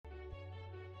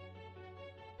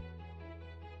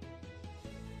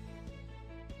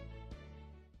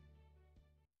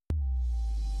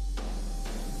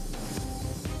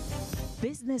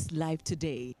Business Live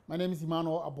today. My name is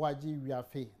Emmanuel Abuaji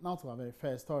Riafe. Now to our very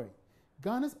first story.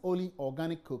 Ghana's only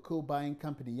organic cocoa buying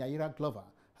company, Yaira Glover,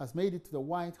 has made it to the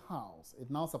White House. It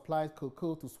now supplies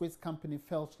cocoa to Swiss company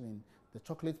Velschlin, the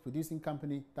chocolate producing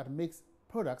company that makes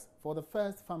products for the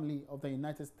first family of the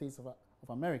United States of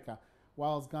America,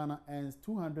 whilst Ghana earns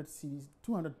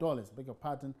 $200 beg your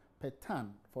pardon, per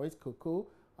ton for its cocoa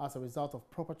as a result of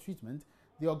proper treatment.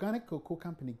 The organic cocoa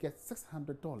company gets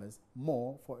 $600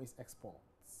 more for its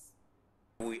exports.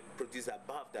 We produce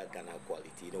above that Ghana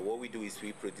quality. What we do is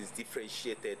we produce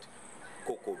differentiated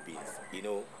cocoa beans.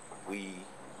 We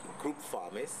group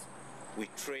farmers, we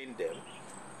train them,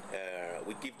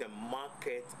 we give them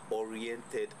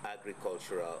market-oriented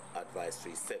agricultural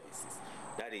advisory services.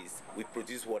 That is, we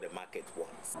produce what the market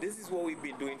wants. This is what we've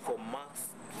been doing for Max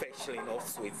Velschlin of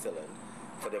Switzerland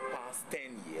for the past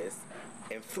 10 years,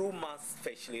 and through Max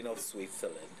Velschlin of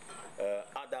Switzerland,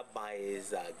 other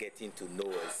buyers are getting to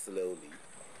know us slowly,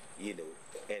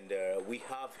 and we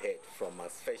have heard from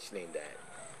Max Velschlin that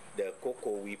the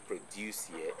cocoa we produce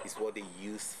here is what they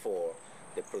use for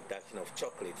the production of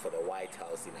chocolate for the White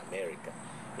House in America,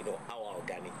 our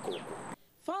organic cocoa.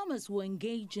 Farmers who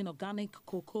engage in organic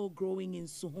cocoa growing in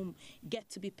Suhum get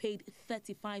to be paid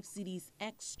 35 cedis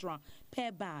extra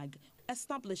per bag.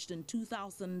 Established in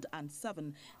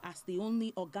 2007 as the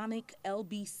only organic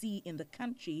LBC in the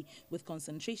country with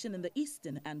concentration in the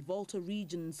eastern and Volta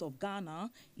regions of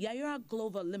Ghana, Yaira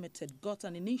Glover Limited got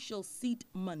an initial seed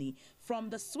money from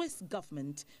the Swiss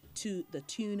government to the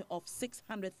tune of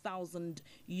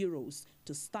 €600,000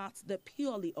 to start the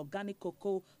purely organic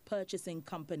cocoa purchasing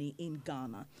company in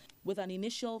Ghana. With an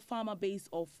initial farmer base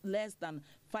of less than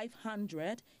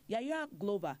 500, Yaira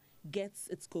Glover gets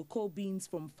its cocoa beans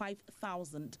from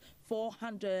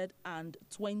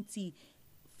 5,420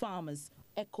 farmers.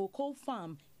 A cocoa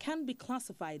farm can be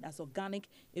classified as organic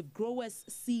if growers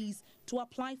cease to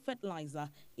apply fertilizer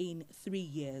in 3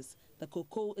 years. The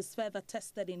cocoa is further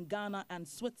tested in Ghana and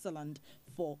Switzerland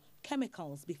for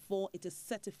chemicals before it is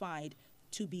certified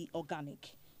to be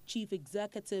organic. Chief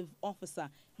Executive Officer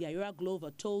Yaira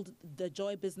Glover told the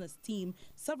Joy Business team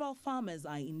several farmers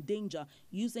are in danger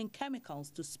using chemicals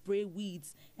to spray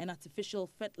weeds, and artificial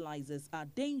fertilizers are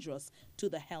dangerous to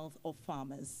the health of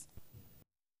farmers.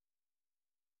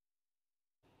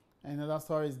 Another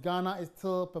story is Ghana is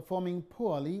still performing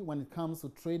poorly when it comes to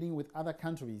trading with other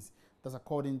countries. That's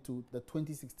according to the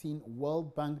 2016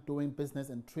 World Bank Doing Business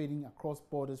and Trading Across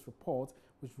Borders report,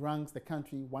 which ranks the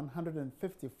country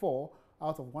 154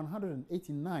 out of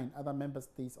 189 other member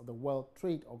states of the World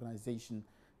Trade Organization.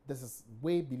 This is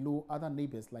way below other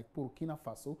neighbors like Burkina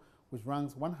Faso, which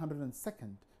ranks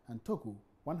 102nd, and Togo,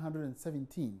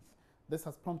 117th. This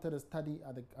has prompted a study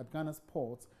at Ghana's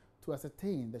ports to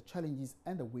ascertain the challenges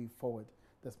and the way forward.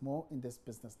 There's more in this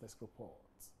Business Desk report.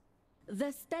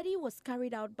 The study was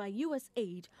carried out by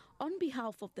USAID on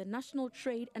behalf of the National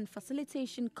Trade and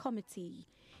Facilitation Committee.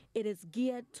 It is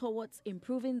geared towards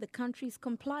improving the country's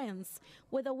compliance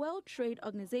with the World Trade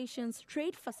Organization's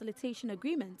Trade Facilitation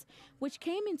Agreement, which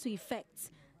came into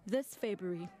effect this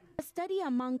February. The study,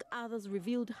 among others,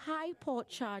 revealed high port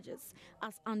charges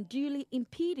as unduly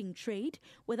impeding trade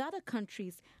with other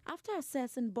countries after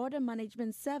assessing border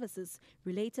management services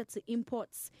related to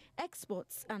imports,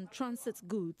 exports, and transit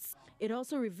goods. It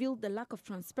also revealed the lack of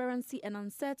transparency and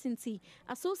uncertainty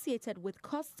associated with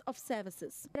costs of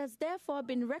services. It has therefore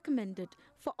been recommended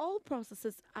for all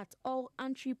processes at all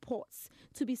entry ports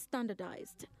to be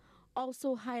standardized.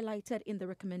 Also highlighted in the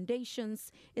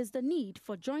recommendations is the need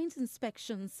for joint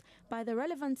inspections by the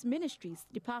relevant ministries,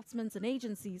 departments and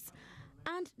agencies,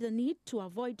 and the need to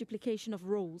avoid duplication of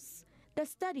roles. The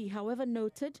study, however,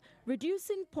 noted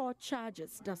reducing port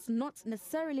charges does not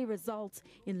necessarily result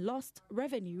in lost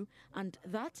revenue, and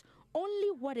that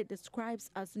only what it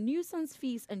describes as nuisance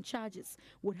fees and charges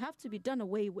would have to be done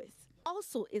away with.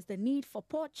 Also is the need for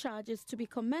port charges to be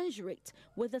commensurate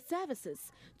with the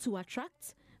services to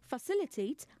attract,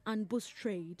 facilitate and boost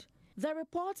trade. The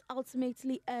report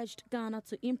ultimately urged Ghana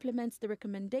to implement the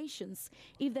recommendations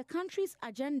if the country's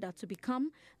agenda to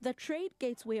become the trade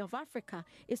gateway of Africa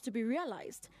is to be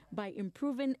realized by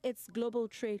improving its global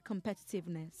trade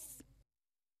competitiveness.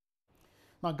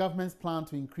 Now, government's plan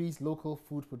to increase local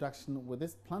food production with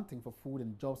its Planting for Food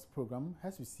and Jobs program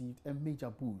has received a major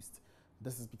boost.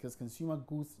 This is because consumer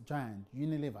goods giant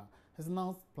Unilever has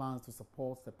announced plans to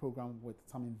support the program with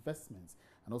some investments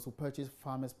and also purchase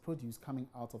farmers' produce coming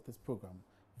out of this program.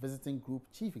 Visiting Group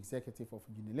Chief Executive of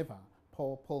Unilever,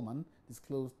 Paul Pullman,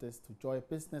 disclosed this to Joy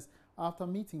Business after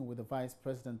meeting with the Vice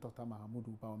President Dr.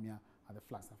 Mahamudu Bawumia at the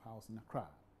Flagstaff House in Accra.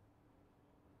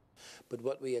 But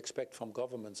what we expect from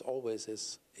governments always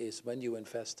is when you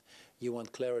invest, you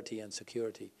want clarity and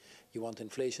security. You want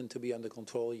inflation to be under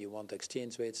control, you want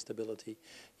exchange rate stability,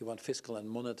 you want fiscal and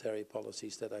monetary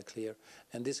policies that are clear.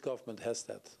 And this government has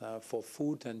that. For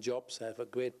food and jobs, they have a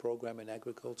great program in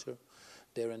agriculture.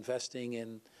 They're investing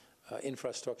in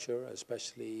infrastructure,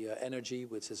 especially energy,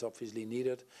 which is obviously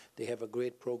needed. They have a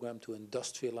great program to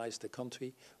industrialize the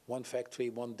country. One factory,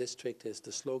 one district is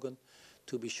the slogan,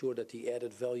 to be sure that the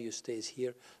added value stays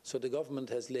here. So the government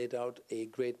has laid out a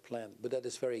great plan. But that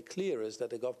is very clear, is that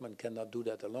the government cannot do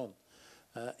that alone.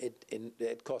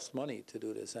 It costs money to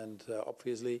do this. And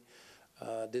obviously,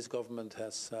 this government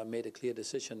has made a clear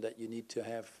decision that you need to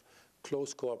have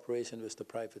close cooperation with the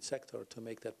private sector to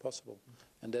make that possible.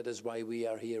 And that is why we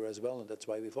are here as well, and that's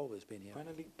why we've always been here.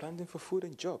 Finally, planting for food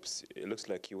and jobs. It looks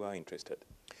like you are interested.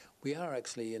 We are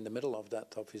actually in the middle of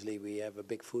that. Obviously, we have a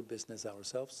big food business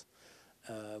ourselves.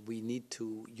 We need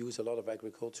to use a lot of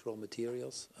agricultural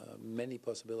materials, many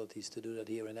possibilities to do that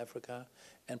here in Africa,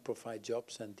 and provide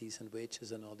jobs and decent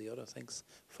wages and all the other things,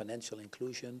 financial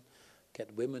inclusion,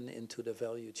 get women into the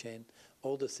value chain,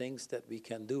 all the things that we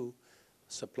can do,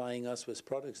 supplying us with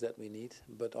products that we need,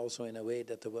 but also in a way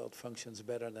that the world functions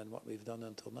better than what we've done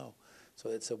until now. So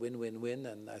it's a win-win-win,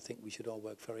 and I think we should all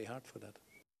work very hard for that.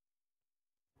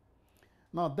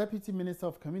 Now, Deputy Minister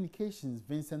of Communications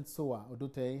Vincent Sowa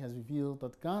Odote has revealed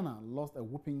that Ghana lost a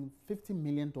whopping $50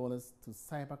 million to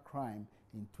cybercrime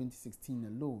in 2016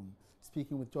 alone.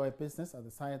 Speaking with Joy Business at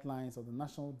the sidelines of the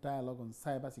National Dialogue on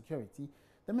Cybersecurity,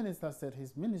 the minister said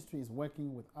his ministry is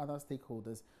working with other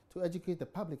stakeholders to educate the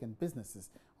public and businesses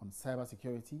on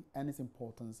cybersecurity and its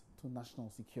importance to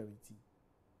national security.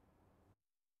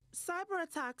 Cyber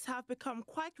attacks have become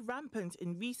quite rampant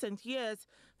in recent years,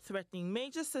 threatening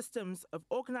major systems of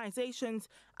organizations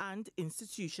and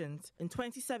institutions. In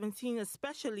 2017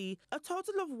 especially, a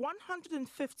total of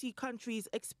 150 countries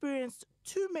experienced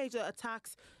 2 major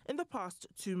attacks in the past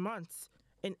 2 months.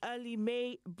 In early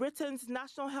May, Britain's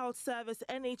National Health Service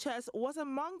 (NHS) was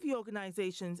among the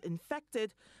organizations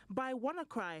infected by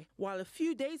WannaCry, while a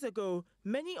few days ago,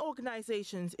 many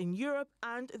organizations in Europe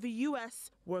and the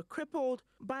US were crippled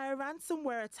by a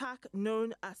ransomware attack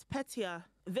known as Petya.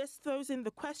 This throws in the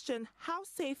question, how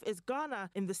safe is Ghana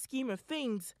in the scheme of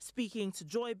things? Speaking to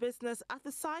Joy Business at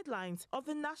the sidelines of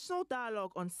the National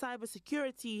Dialogue on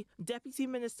Cybersecurity, Deputy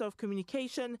Minister of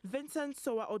Communication Vincent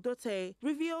Sowa Odote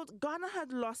revealed Ghana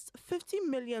had lost $50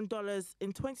 million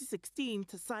in 2016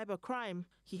 to cybercrime.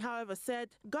 He, however, said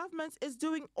government is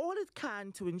doing all it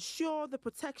can to ensure the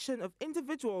protection of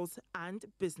individuals and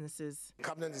businesses.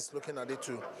 Cabinet is looking at it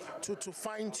to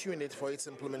fine-tune it for its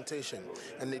implementation,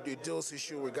 and it deals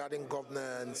issues regarding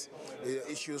governance,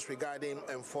 issues regarding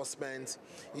enforcement,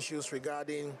 issues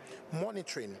regarding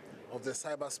monitoring of the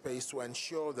cyberspace to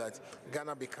ensure that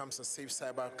Ghana becomes a safe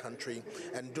cyber country,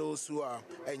 and those who are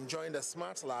enjoying the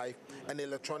smart life and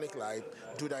electronic life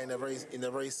do that in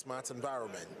a very smart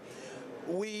environment.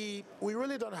 We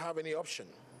really don't have any option.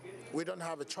 We don't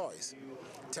have a choice.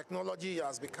 Technology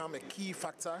has become a key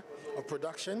factor of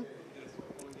production.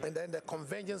 And then the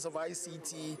convergence of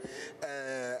ICT,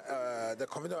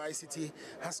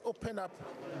 has opened up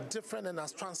different and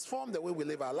has transformed the way we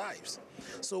live our lives.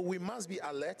 So we must be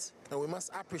alert and we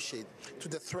must appreciate to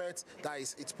the threat that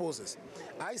it poses.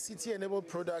 ICT-enabled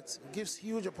products gives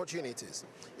huge opportunities.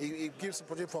 It gives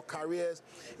opportunity for careers.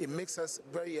 It makes us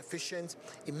very efficient.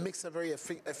 It makes us very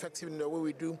effective in the way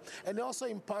we do. And it also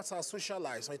imparts our social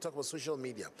lives when you talk about social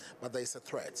media. But there is a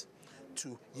threat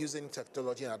to using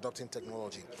technology and adopting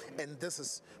technology. And this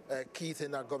is a key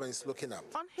thing that government is looking at.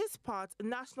 On his part,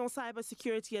 National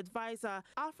Cybersecurity Advisor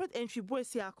Alfred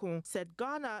Entry-Boesiakun said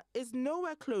Ghana is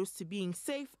nowhere close to being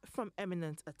safe from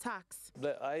imminent attacks.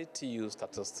 The ITU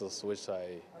statistics, which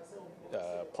I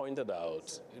pointed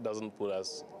out, it doesn't put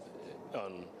us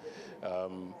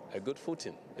on a good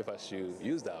footing, if I should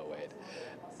use that word.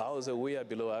 I would say we are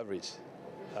below average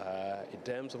in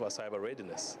terms of our cyber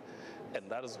readiness. And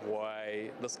that is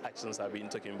why those actions are being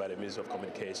taken by the Ministry of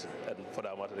Communication and, for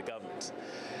that matter, the government.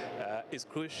 It's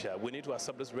crucial. We need to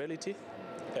accept this reality.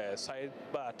 Cyber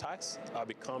attacks are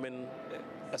becoming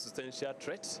existential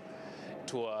threats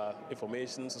to our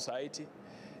information society.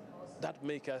 That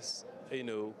make us,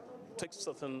 take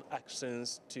certain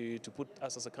actions to put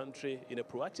us as a country in a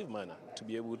proactive manner to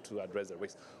be able to address the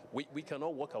risk. We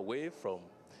cannot walk away from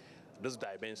this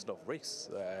dimension of risks.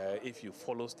 If you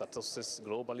follow statistics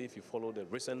globally, if you follow the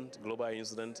recent global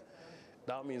incident,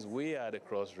 that means we are at the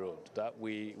crossroad, that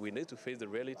we need to face the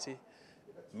reality,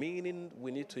 meaning we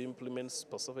need to implement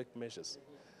specific measures.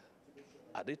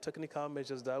 Are they technical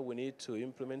measures that we need to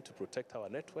implement to protect our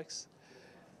networks?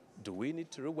 Do we need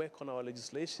to rework on our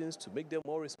legislations to make them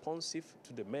more responsive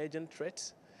to the emergent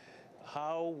threats?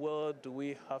 How well do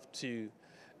we have to,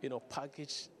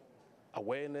 package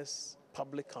awareness,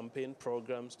 public campaign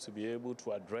programs to be able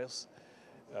to address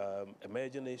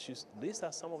emerging issues? These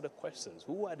are some of the questions.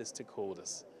 Who are the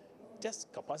stakeholders?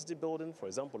 Just capacity building, for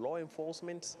example, law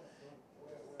enforcement.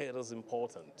 It is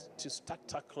important to start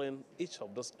tackling each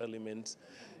of those elements,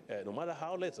 no matter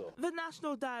how little. The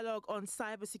National Dialogue on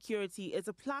Cybersecurity is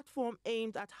a platform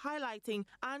aimed at highlighting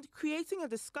and creating a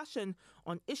discussion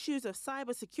on issues of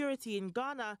cybersecurity in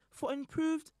Ghana for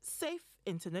improved, safe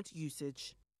internet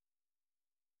usage.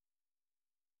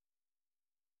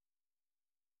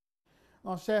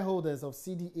 Now, shareholders of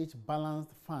CDH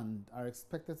Balanced Fund are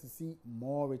expected to see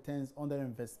more returns on their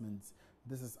investments.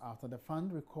 This is after the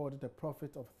fund recorded a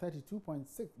profit of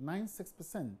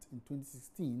 32.96% in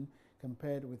 2016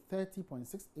 compared with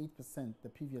 30.68% the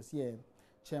previous year.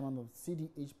 Chairman of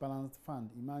CDH Balanced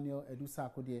Fund, Emmanuel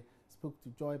Edusakodie, spoke to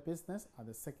Joy Business at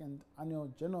the second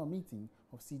annual general meeting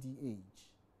of CDH.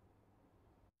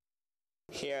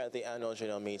 Here at the annual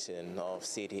general meeting of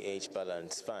CDH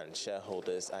Balance Fund,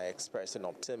 shareholders are expressing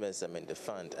optimism in the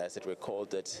fund as it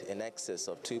recorded in excess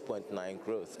of 2.9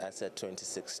 growth as at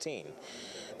 2016.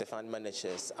 The fund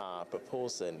managers are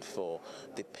proposing for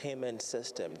the payment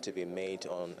system to be made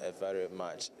on a very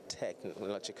much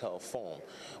technological form.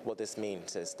 What this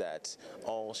means is that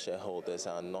all shareholders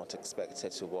are not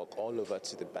expected to walk all over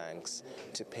to the banks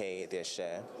to pay their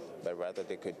share, but rather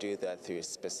they could do that through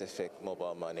specific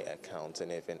mobile money accounts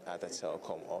and even other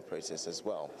telecom operators as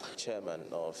well. Chairman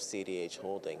of CDH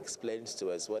Holding explains to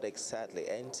us what exactly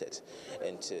entered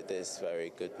into this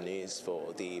very good news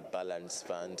for the Balance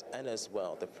Fund and as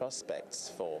well the prospects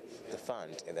for the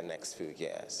fund in the next few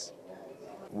years.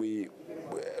 We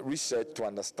research to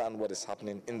understand what is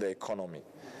happening in the economy.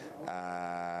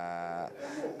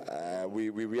 We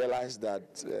realized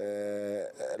that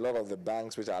a lot of the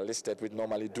banks which are listed, which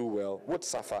normally do well, would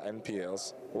suffer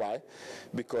NPLs. Why?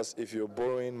 Because if you're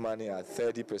borrowing money at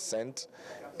 30%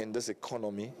 in this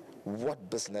economy, what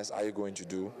business are you going to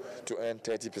do to earn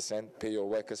 30%, pay your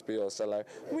workers, pay your salary?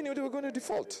 We knew they were going to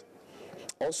default.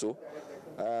 Also,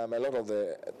 a lot of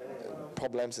the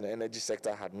problems in the energy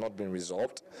sector had not been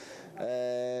resolved,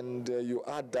 and you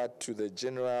add that to the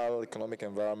general economic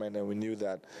environment, and we knew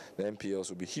that the NPLs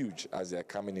would be huge as they are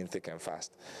coming in thick and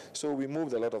fast. So we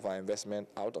moved a lot of our investment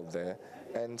out of there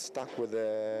and stuck with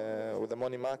the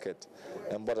money market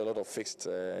and bought a lot of fixed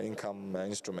income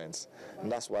instruments,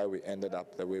 and that's why we ended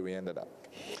up the way we ended up.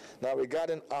 Now,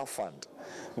 regarding our fund,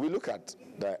 we look at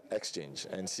the exchange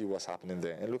and see what's happening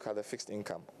there, and look at the fixed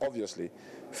income. Obviously,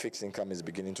 fixed income is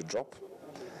beginning to drop,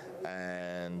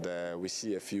 and we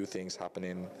see a few things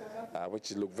happening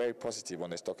which look very positive on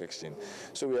the stock exchange.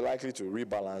 So we are likely to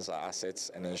rebalance our assets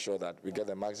and ensure that we get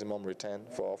the maximum return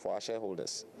for our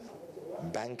shareholders.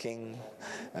 Banking,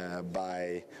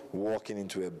 by walking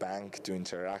into a bank to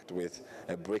interact with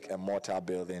a brick and mortar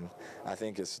building, I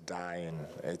think it's dying.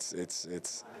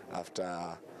 It's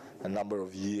after a number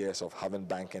of years of having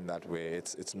banking that way,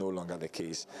 it's no longer the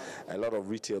case. A lot of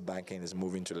retail banking is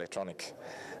moving to electronic,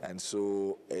 and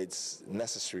so it's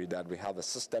necessary that we have a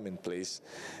system in place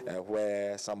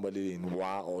where somebody in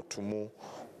Wa or Tumu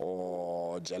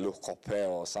or Jalo Kope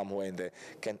or somewhere in there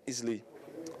can easily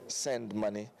send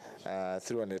money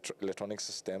through an electronic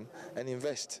system and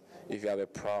invest if you have a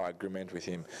prior agreement with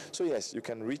him. So yes, you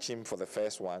can reach him for the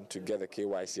first one to get the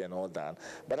KYC and all that,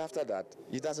 but after that,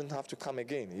 he doesn't have to come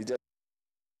again. He just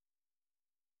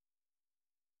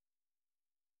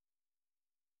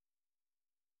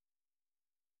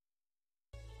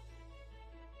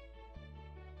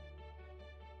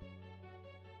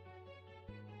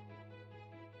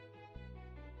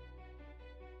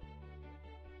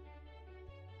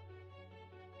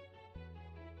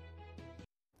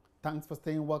Thanks for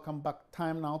staying. Welcome back.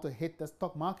 Time now to hit the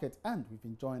stock market, and we've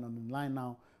been joined on the line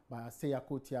now by Aseya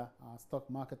Kotia, our stock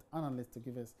market analyst, to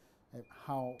give us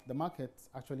how the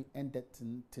markets actually ended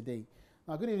today.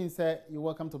 Now, good evening, sir. You're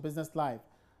welcome to Business Live.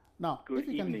 Now, if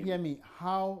you can hear me,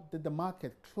 how did the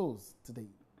market close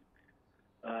today?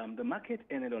 The market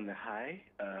ended on the high,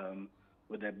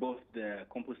 with both the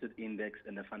composite index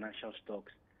and the financial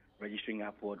stocks registering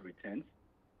upward returns.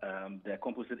 The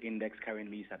composite index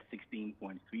currently is at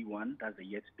 16.31. That's the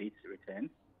year-to-date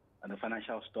return. And the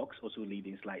financial stocks also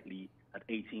leading slightly at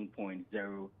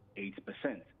 18.08%.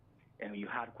 And you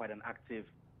had quite an active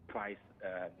price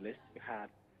list. You had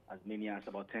as many as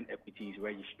about 10 equities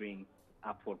registering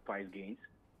upward price gains,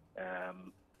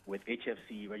 with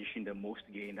HFC registering the most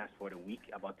gain. That's for the week,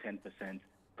 about 10%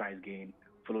 price gain,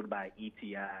 followed by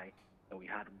ETI. And we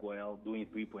had GOIL doing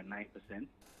 3.9%.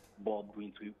 Bob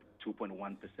doing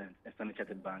 2.1%, and Standard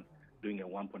Chartered Bank doing a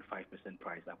 1.5%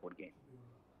 price upward gain.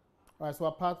 All right, so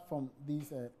apart from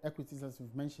these equities, as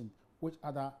you've mentioned, which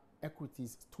other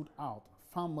equities stood out?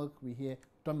 Farm milk, we hear,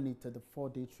 dominated the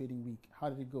 4-day trading week. How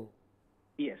did it go?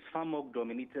 Yes, farm milk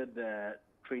dominated the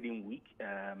trading week.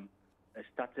 It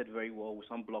started very well with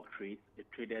some block trades. It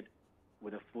traded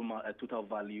with a total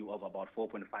value of about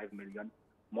 4.5 million,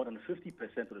 more than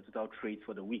 50% of the total trades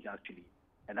for the week, actually.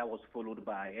 And that was followed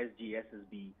by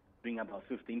SGSSB doing about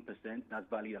 15%. That's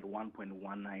valued at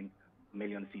 1.19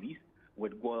 million cedis,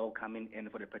 with oil coming in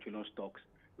for the petroleum stocks,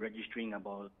 registering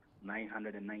about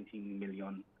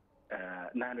 919,000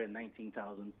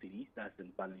 cedis. That's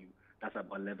in value. That's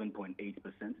about 11.8%.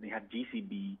 They had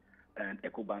GCB and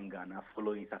EcoBank Ghana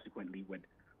following subsequently with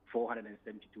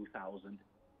 472,000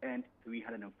 and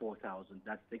 304,000.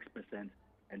 That's 6%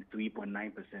 and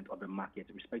 3.9% of the market,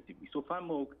 respectively. So farm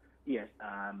milk, yes,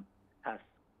 has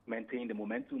maintained the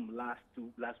momentum.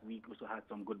 Last week also had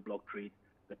some good block trades.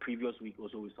 The previous week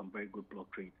also with some very good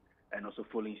block trades, and also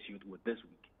following suit with this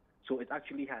week. So it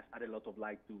actually has added a lot of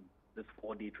light to this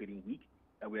 4-day trading week.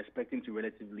 We're expecting to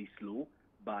relatively slow,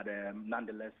 but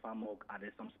nonetheless, farm milk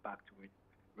added some spark to it,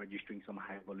 registering some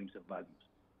high volumes of values.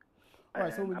 All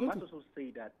right, so I must also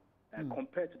say that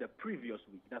compared to the previous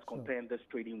week, that's comparing this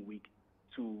trading week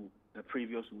to the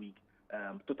previous week,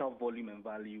 total volume and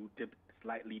value dipped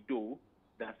slightly, though.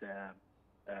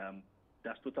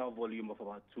 That's total volume of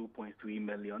about 2.3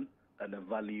 million and a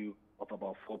value of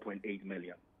about 4.8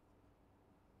 million.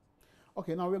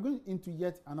 Okay, now we're going into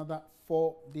yet another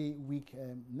 4-day week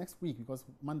next week because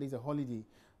Monday is a holiday.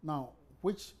 Now,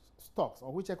 which stocks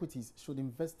or which equities should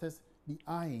investors be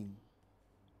eyeing?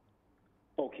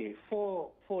 Okay,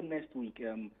 for next week,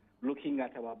 looking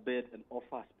at our bid and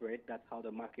offer spread, that's how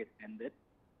the market ended.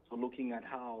 So looking at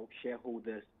how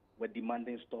shareholders were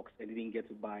demanding stocks and didn't get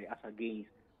to buy as against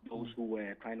those who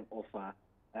were trying to offer.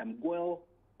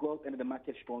 Gold entered the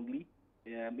market strongly.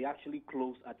 They actually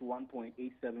closed at 1.87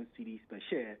 cedis per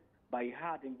share, but it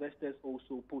had investors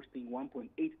also posting 1.88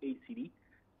 cedi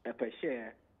per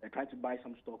share, trying to buy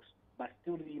some stocks, but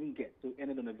still didn't even get. So it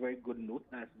ended on a very good note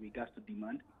as regards to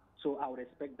demand. So I would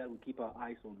expect that we keep our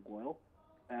eyes on oil.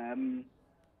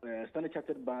 Standard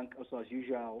Chartered Bank also, as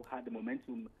usual, had the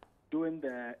momentum. During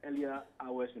the earlier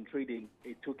hours in trading,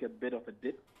 it took a bit of a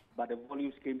dip, but the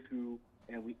volumes came through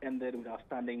and we ended with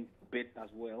outstanding bids as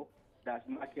well. That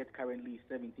market currently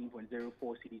 17.04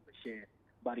 cedis per share,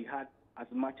 but it had as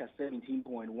much as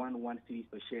 17.11 cedis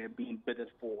per share being bidded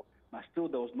for, but still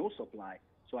there was no supply.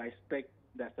 So I expect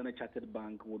that Standard Chartered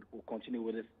Bank will continue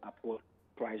with its upward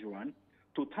price run.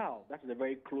 Total, that is a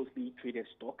very closely traded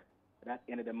stock that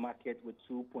ended the market with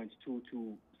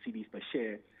 2.22 cedis per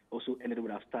share, also ended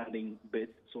with outstanding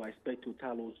bids. So I expect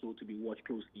Total also to be watched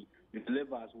closely. We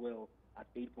deliver as well at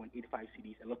 8.85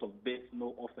 cedis, a lot of bids,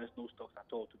 no offers, no stocks at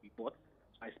all to be bought.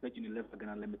 So I expect Unilever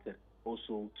Ghana Limited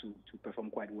also to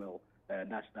perform quite well.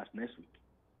 That's next week.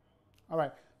 All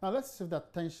right. Now let's shift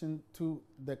attention to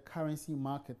the currency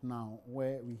market now,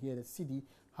 where we hear the cedi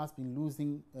has been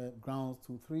losing grounds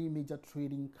to 3 major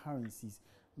trading currencies.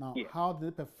 Now, how did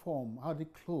it perform? How did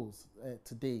it close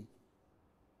today?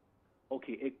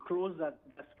 Okay, it closed that's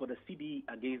for the cedi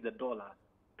against the dollar,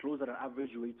 closed at an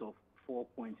average rate of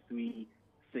 4.36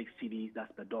 cedis,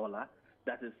 that's per dollar.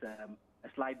 That is a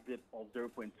slight dip of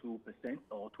 0.2%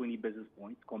 or 20 basis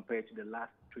points compared to the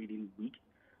last trading week.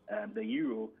 The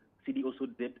euro cedi also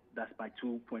dipped, that's by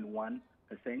 2.1%.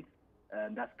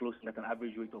 That's closing at an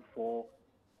average rate of 4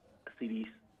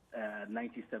 cedis,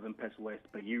 97 pesos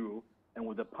west per euro. And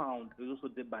with the pound, it also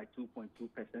dipped by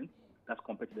 2.2%. That's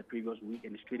compared to the previous week,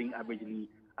 and it's trading averagely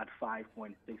at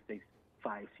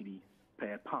 5.665 cedis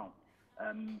per pound.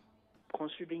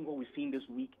 Considering what we've seen this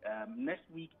week, next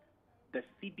week, the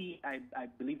cedi, I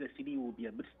believe the cedi will be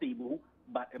a bit stable,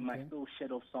 but it might still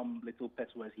shed off some little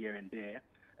pesos here and there.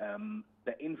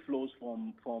 The inflows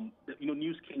from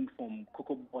news came from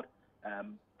Cocoa Board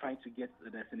trying to get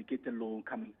the syndicated loan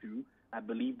coming through. I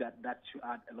believe that should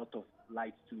add a lot of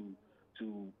light to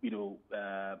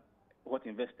what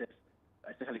investors,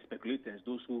 especially speculators,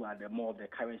 those who are more of the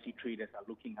currency traders, are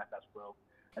looking at as well.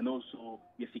 And also,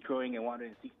 we're securing a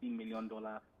 $116 million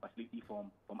facility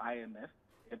from IMF.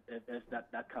 If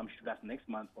that comes through, that's next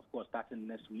month, of course, starting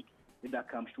next week. If that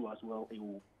comes through as well, it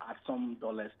will add some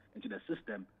dollars into the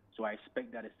system. So I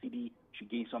expect that the cedi should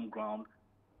gain some ground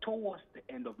towards the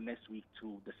end of next week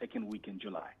to the second week in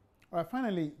July. All right,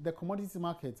 finally, the commodities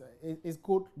market, is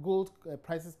gold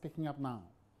prices picking up now?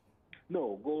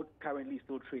 No, gold currently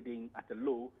still trading at a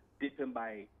low, dipping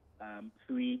by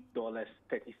 $3.30,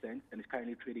 and it's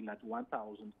currently trading at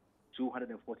 $1,200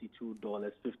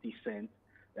 $242.50.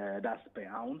 That's per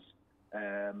ounce.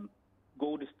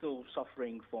 Gold is still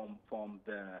suffering from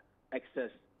the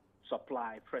excess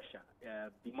supply pressure.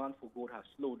 Demand for gold has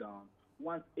slowed down.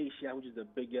 Once Asia, which is the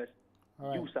biggest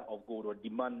user of gold or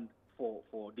demand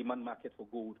market for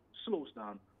gold, slows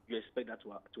down, you expect that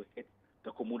to hit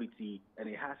the commodity, and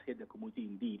it has hit the commodity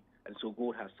indeed. And so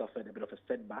gold has suffered a bit of a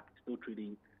setback, still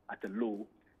trading at a low.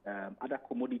 Other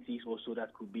commodities also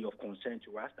that could be of concern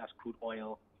to us, that's crude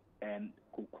oil and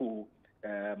cocoa,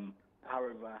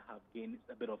 however, have gained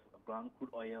a bit of ground.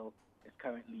 Crude oil is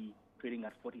currently trading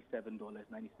at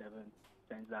 $47.97.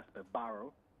 That's per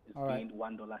barrel. It's gained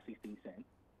 $1.16.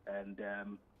 And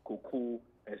cocoa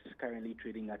is currently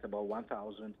trading at about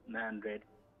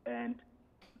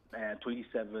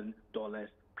 $1,927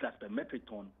 plus per metric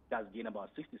ton. That's gained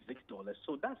about $66.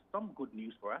 So that's some good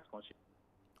news for us.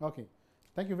 Okay.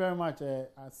 Thank you very much.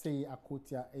 Asei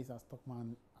Akotia is a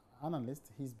stockman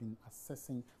analyst. He's been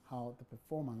assessing how the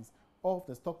performance of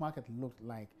the stock market looked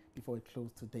like before it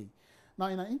closed today. Now,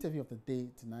 in an interview of the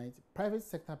day tonight, private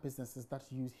sector businesses that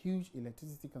use huge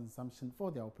electricity consumption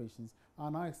for their operations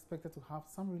are now expected to have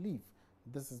some relief.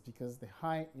 This is because the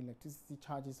high electricity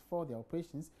charges for their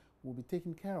operations will be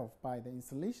taken care of by the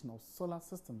installation of solar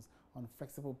systems on a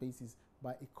flexible basis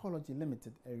by Ecology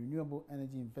Limited, a renewable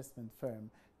energy investment firm.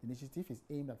 The initiative is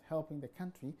aimed at helping the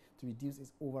country to reduce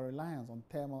its over-reliance on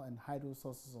thermal and hydro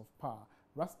sources of power.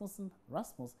 Rasmus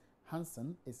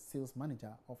Hansen is sales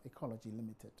manager of Ecology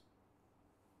Limited.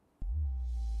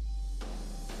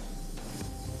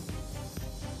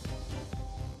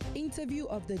 Interview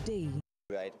of the day.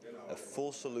 Right, a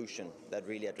full solution that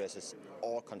really addresses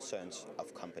all concerns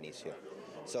of companies here.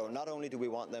 So not only do we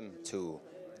want them to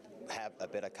have a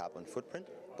better carbon footprint,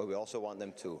 but we also want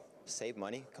them to save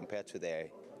money compared to their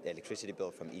electricity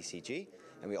bill from ECG,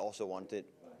 and we also wanted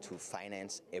to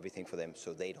finance everything for them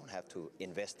so they don't have to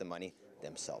invest the money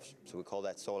themselves. So we call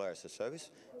that solar as a service,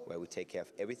 where we take care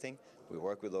of everything. We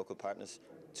work with local partners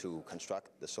to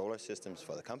construct the solar systems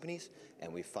for the companies,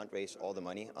 and we fundraise all the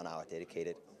money on our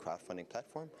dedicated crowdfunding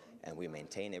platform, and we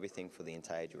maintain everything for the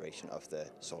entire duration of the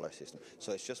solar system.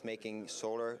 So it's just making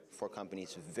solar for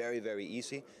companies very, very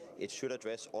easy. It should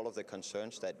address all of the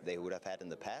concerns that they would have had in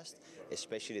the past,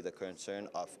 especially the concern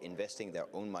of investing their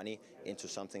own money into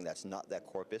something that's not their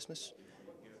core business.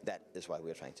 That is what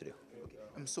we're trying to do.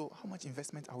 So how much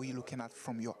investment are we looking at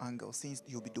from your angle, since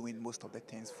you'll be doing most of the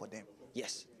things for them?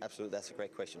 Yes, absolutely. That's a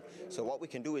great question. So what we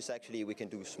can do is actually we can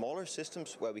do smaller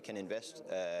systems where we can invest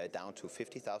down to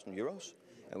 50,000 euros,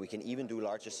 and we can even do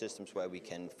larger systems where we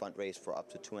can fundraise for up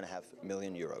to 2.5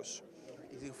 million euros.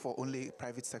 Is it for only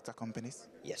private sector companies?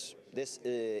 Yes, this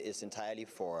is entirely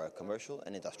for commercial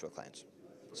and industrial clients.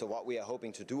 So what we are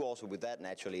hoping to do also with that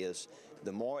naturally is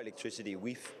the more electricity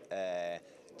we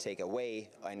take away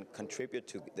and contribute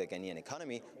to the Ghanaian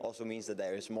economy also means that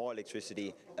there is more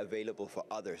electricity available for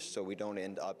others, so we don't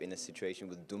end up in a situation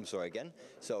with doomsday again.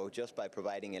 So just by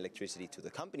providing electricity to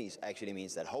the companies actually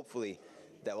means that hopefully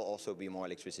there will also be more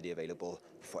electricity available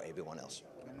for everyone else.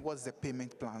 And what's the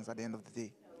payment plans at the end of the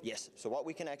day? Yes, so what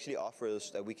we can actually offer is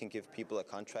that we can give people a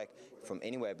contract from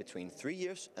anywhere between 3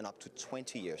 years and up to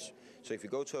 20 years. So if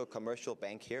you go to a commercial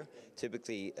bank here,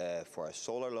 typically for a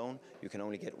solar loan, you can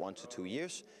only get 1 to 2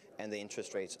 years, and the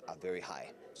interest rates are very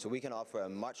high. So we can offer a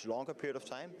much longer period of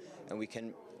time, and we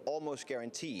can almost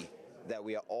guarantee that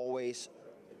we are always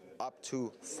up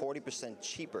to 40%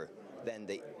 cheaper than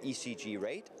the ECG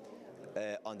rate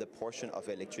on the portion of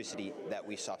electricity that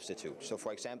we substitute. So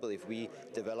for example, if we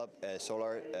develop a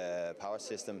solar power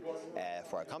system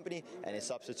for a company and it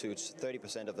substitutes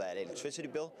 30% of that electricity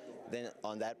bill, then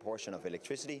on that portion of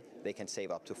electricity, they can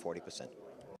save up to 40%.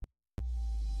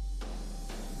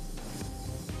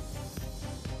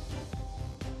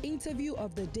 Interview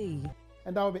of the day.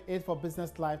 And that will be it for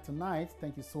Business Live tonight.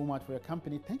 Thank you so much for your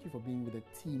company. Thank you for being with the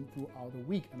team throughout the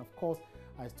week. And of course,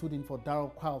 I stood in for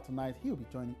Darrell Quile tonight. He'll be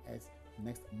joining us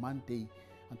next Monday.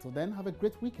 Until then, have a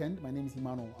great weekend. My name is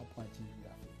Emmanuel Apwaji.